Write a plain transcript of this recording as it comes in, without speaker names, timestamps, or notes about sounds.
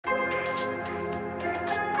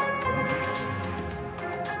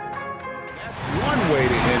way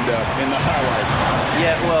to end up in the highlights.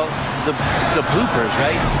 Yeah, well, the bloopers,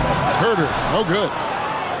 right? Herder, no good.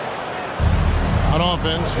 On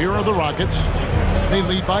offense, here are the Rockets. They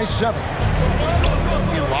lead by 7.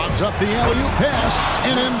 He lobs up the alley-oop pass,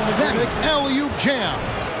 an emphatic alley-oop jam.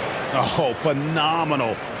 Oh,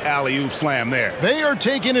 phenomenal alley-oop slam there. They are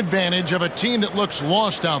taking advantage of a team that looks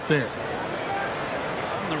lost out there.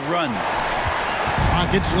 On the run.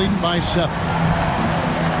 Rockets leading by 7.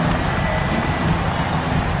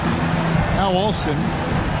 Now Alston,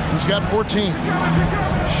 he's got 14.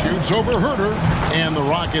 Shoots over Herder, and the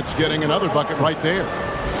Rockets getting another bucket right there.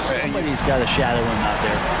 Somebody's got to shadow him out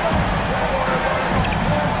there.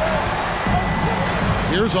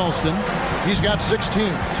 Here's Alston. He's got 16. 2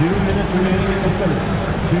 minutes remaining in the third.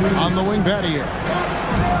 On the wing, Battier.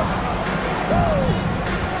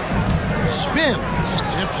 Spins,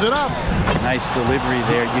 tips it up. Nice delivery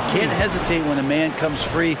there. You can't hesitate when a man comes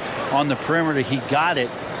free on the perimeter. He got it,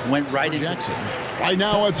 went right into Jackson. Right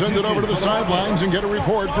now, let's send it over to the sidelines and get a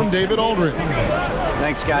report from David Aldridge.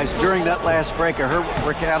 Thanks, guys. During that last break, I heard what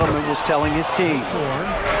Rick Adelman was telling his team.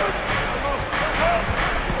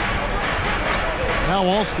 Now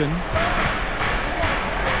Alston.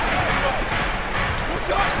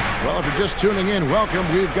 Well, if you're just tuning in, welcome.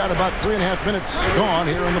 We've got about 3.5 minutes gone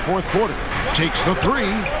here in the fourth quarter. Takes the 3.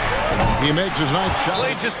 He makes his 9th shot.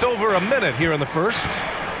 Played just over a minute here in the first.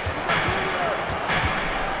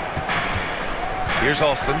 Here's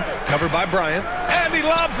Alston, covered by Bryant, and he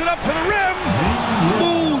lobs it up to the rim.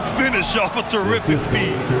 Smooth finish off a terrific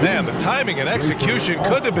feed. Man, the timing and execution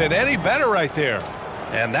couldn't have been any better right there.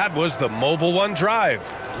 And that was the Mobile One drive.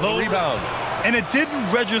 Low rebound. And it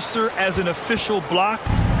didn't register as an official block,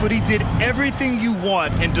 but he did everything you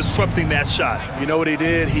want in disrupting that shot. You know what he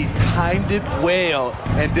did? He timed it well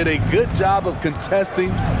and did a good job of contesting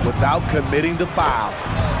without committing the foul.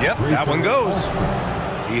 Yep, that one goes.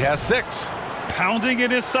 He has 6. Pounding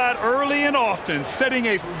it inside early and often, setting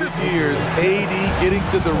a physical. Years, AD getting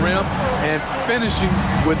to the rim and finishing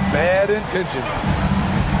with bad intentions.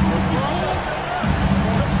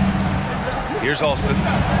 Here's Alston.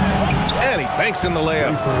 And he banks in the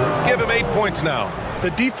layup. Give him 8 points now.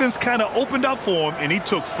 The defense kind of opened up for him, and he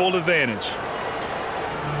took full advantage.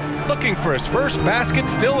 Looking for his first basket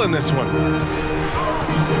still in this one.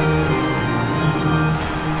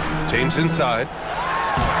 James inside.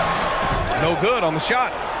 No good on the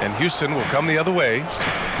shot. And Houston will come the other way.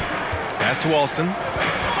 Pass to Alston.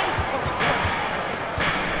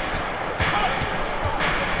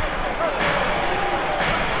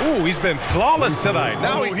 Ooh, he's been flawless tonight.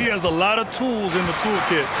 Now he has a lot of tools in the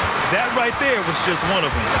toolkit. That right there was just one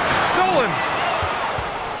of them. Stolen.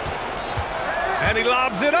 And he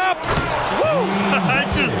lobs it up. Woo! I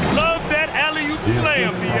just love that alley-oop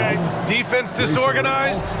slam, D.A. Defense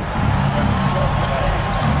disorganized.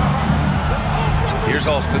 Here's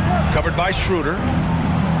Alston, covered by Schroeder.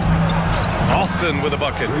 Alston with a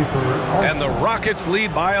bucket. And the Rockets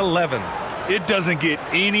lead by 11. It doesn't get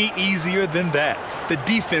any easier than that. The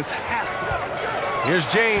defense has to. Here's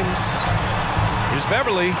James. Here's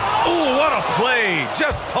Beverly. Ooh, what a play.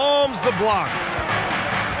 Just palms the block.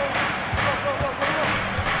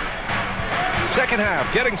 Second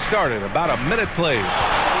half getting started. About a minute played.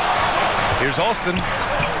 Here's Alston.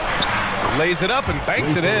 Lays it up and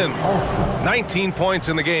banks it in. 19 points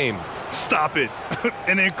in the game. Stop it.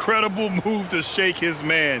 An incredible move to shake his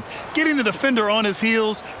man. Getting the defender on his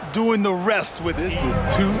heels, doing the rest with this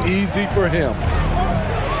is too easy for him.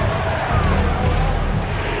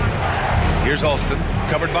 Here's Alston,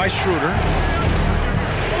 covered by Schroeder.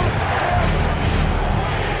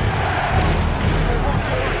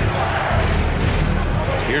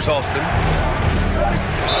 Here's Alston.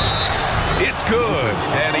 It's good,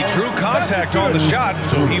 and he drew contact on the shot,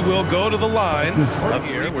 so he will go to the line.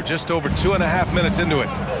 Here, we're just over 2.5 minutes into it.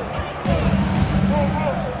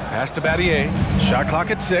 Pass to Battier. Shot clock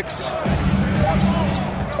at 6.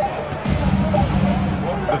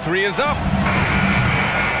 The 3 is up.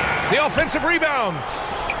 The offensive rebound.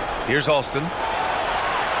 Here's Alston.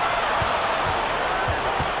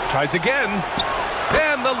 Tries again,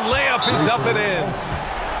 and the layup is up and in.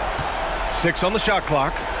 6 on the shot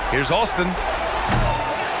clock. Here's Alston.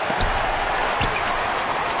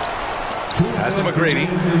 Pass to McGrady.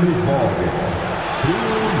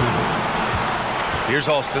 Here's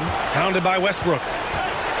Alston. Pounded by Westbrook.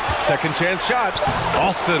 Second chance shot.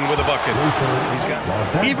 Alston with a bucket. He's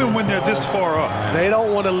got even when they're this far up. They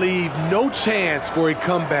don't want to leave no chance for a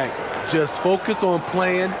comeback. Just focus on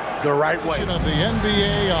playing the right way. Of the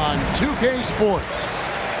NBA on 2K Sports.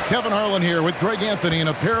 Kevin Harlan here with Greg Anthony and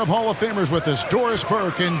a pair of Hall of Famers with us, Doris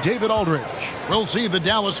Burke and David Aldridge. We'll see the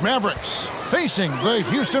Dallas Mavericks facing the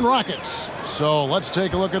Houston Rockets. So let's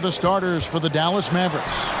take a look at the starters for the Dallas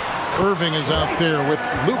Mavericks. Irving is out there with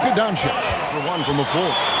Luka Doncic for one from the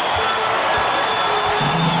floor.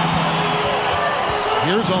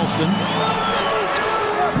 Here's Alston.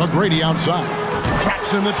 McGrady outside.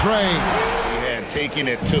 Traps in the tray. Taking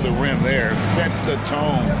it to the rim there sets the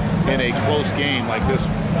tone in a close game like this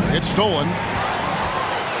one. It's stolen.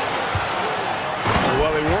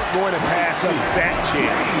 Well, they weren't going to pass up that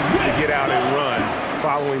chance to get out and run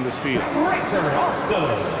following the steal. Rafer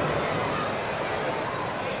Alston.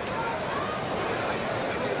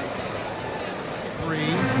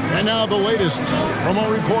 And now the latest from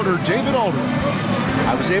our reporter, David Aldridge.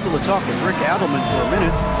 I was able to talk with Rick Adelman for a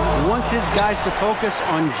minute. He wants his guys to focus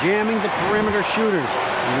on jamming the perimeter shooters.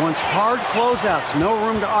 He wants hard closeouts, no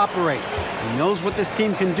room to operate. He knows what this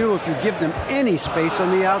team can do if you give them any space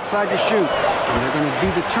on the outside to shoot. And they're going to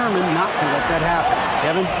be determined not to let that happen.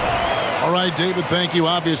 Kevin? All right, David, thank you.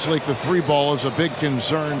 Obviously, the three ball is a big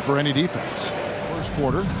concern for any defense. First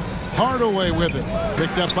quarter, Hardaway with it.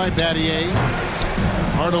 Picked up by Battier.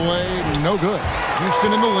 Hardaway, no good.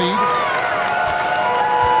 Houston in the lead.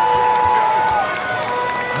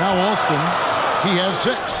 Now Alston, he has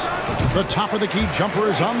 6. The top of the key jumper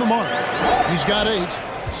is on the mark. He's got 8.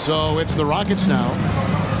 So it's the Rockets now.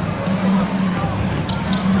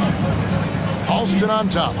 Alston on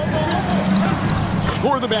top.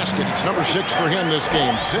 Score the basket. It's number 6 for him this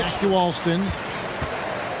game. 6 to Alston.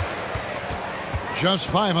 Just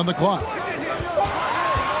 5 on the clock.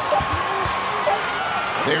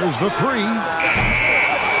 There's the 3.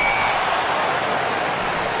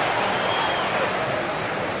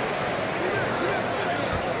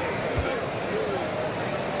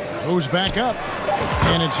 Goes back up.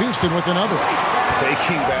 And it's Houston with another.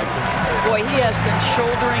 Taking back. Boy, he has been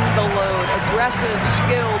shouldering the load. Aggressive,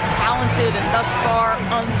 skilled, talented, and thus far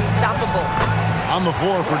unstoppable. On the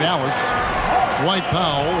floor for Dallas, Dwight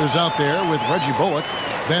Powell is out there with Reggie Bullock.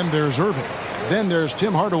 Then there's Irving. Then there's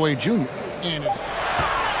Tim Hardaway Jr. And it's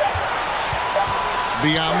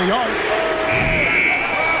beyond the arc.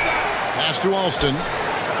 Pass to Alston.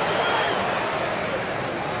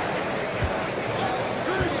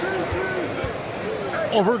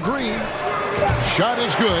 Over Green. Shot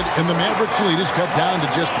is good, and the Mavericks lead is cut down to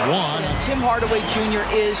just 1. And Tim Hardaway Jr.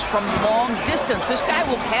 is from long distance. This guy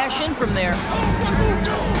will cash in from there.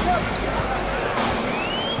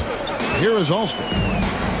 Here is Alston.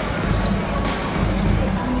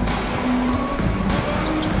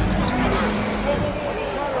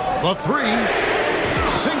 The 3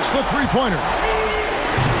 sinks the three-pointer.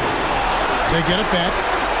 They get it back.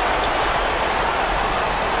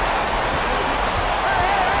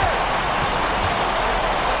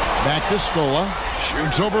 Back to Scola.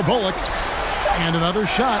 Shoots over Bullock. And another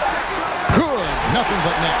shot. Good. Nothing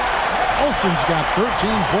but net. Alston's got 13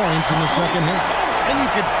 points in the second half. And you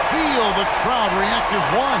could feel the crowd react as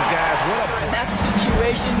one. Guys, what up? In that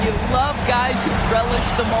situation, you love guys who relish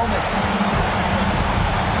the moment.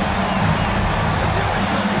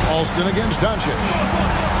 Alston against Doncic.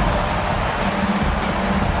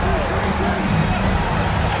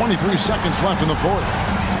 23 seconds left in the fourth.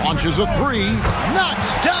 Launches a 3.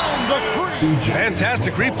 Knocks down the 3.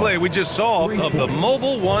 Fantastic replay we just saw of the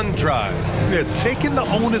Mobile One drive. They're taking the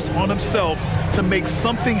onus on himself to make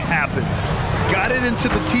something happen. Got it into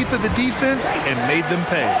the teeth of the defense and made them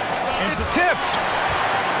pay. It's tipped.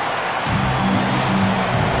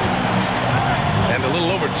 And a little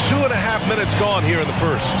over 2.5 minutes gone here in the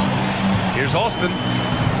first. Here's Alston.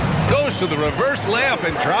 Goes to the reverse layup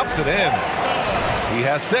and drops it in. He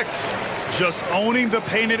has 6. Just owning the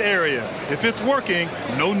painted area. If it's working,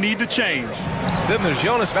 no need to change. Then there's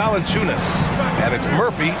Jonas Valanciunas. And it's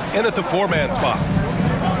Murphy in at the 4-man spot.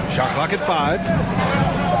 Shot clock at 5.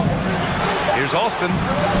 Here's Alston.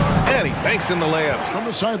 And he banks in the layup. From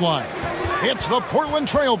the sideline, it's the Portland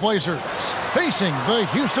Trail Blazers facing the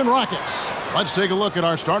Houston Rockets. Let's take a look at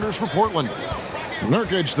our starters for Portland.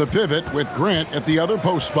 Nurkic the pivot with Grant at the other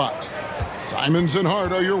post spot. Simons and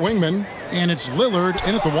Hart are your wingmen. And it's Lillard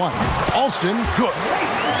in at the 1. Alston, good.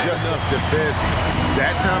 Just enough defense.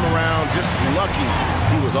 That time around, just lucky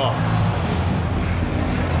he was off.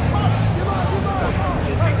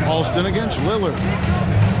 Alston against Lillard.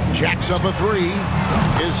 Jacks up a 3.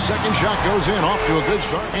 His second shot goes in, off to a good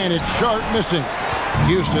start. And it's Sharp missing.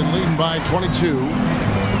 Houston leading by 22.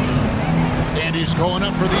 And he's going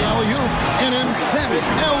up for the alley-oop. An emphatic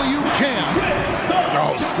alley-oop jam.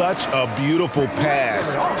 Oh, such a beautiful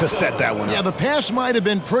pass to set that one up. Yeah, the pass might have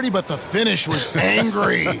been pretty, but the finish was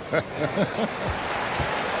angry.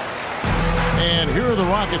 And here are the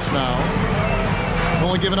Rockets now.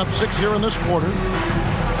 Only giving up 6 here in this quarter.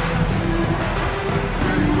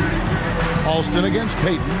 Alston against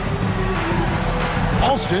Payton.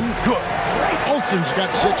 Alston, good. Alston's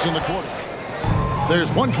got 6 in the quarter.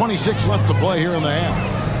 There's 1:26 left to play here in the half.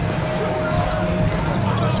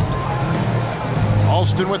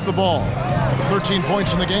 Alston with the ball. 13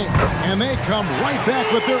 points in the game. And they come right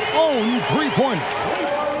back with their own three-pointer.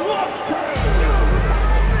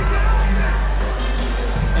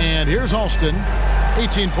 And here's Alston.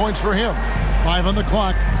 18 points for him. 5 on the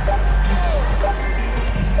clock.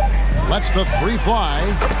 Lets the three fly.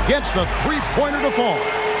 Gets the three-pointer to fall.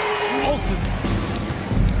 Alston.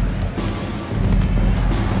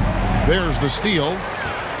 There's the steal.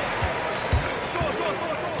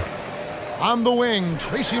 On the wing,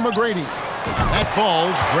 Tracy McGrady. That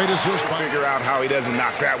falls. Great assist. Figure out how he doesn't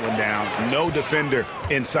knock that one down. No defender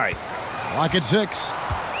in sight. Clock at 6.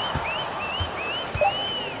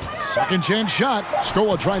 Second chance shot.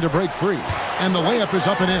 Scola trying to break free. And the layup is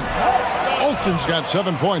up and in. Alston's got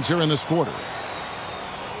 7 points here in this quarter.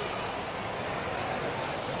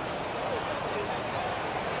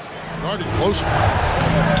 Guarded close.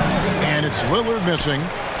 And it's Lillard missing.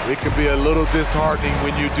 It can be a little disheartening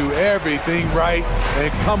when you do everything right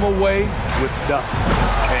and come away with nothing.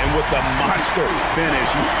 And with the monster finish,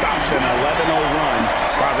 he stops an 11-0 run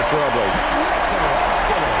by the Trailblazers.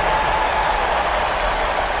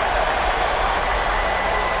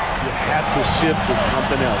 You have to shift to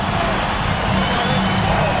something else.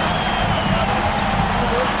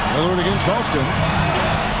 Lillard against Alston.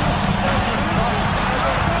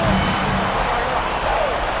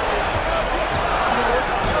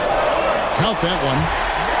 Count that one.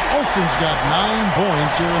 Alston's got 9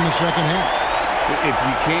 points here in the second half. If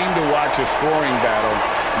you came to watch a scoring battle,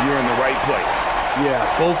 you're in the right place. Yeah,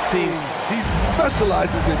 both teams. He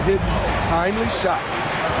specializes in hitting timely shots.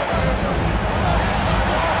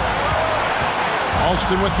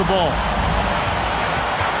 Alston with the ball.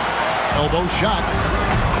 Elbow shot.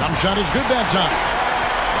 Jump shot is good that time.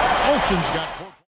 Alston's got 4.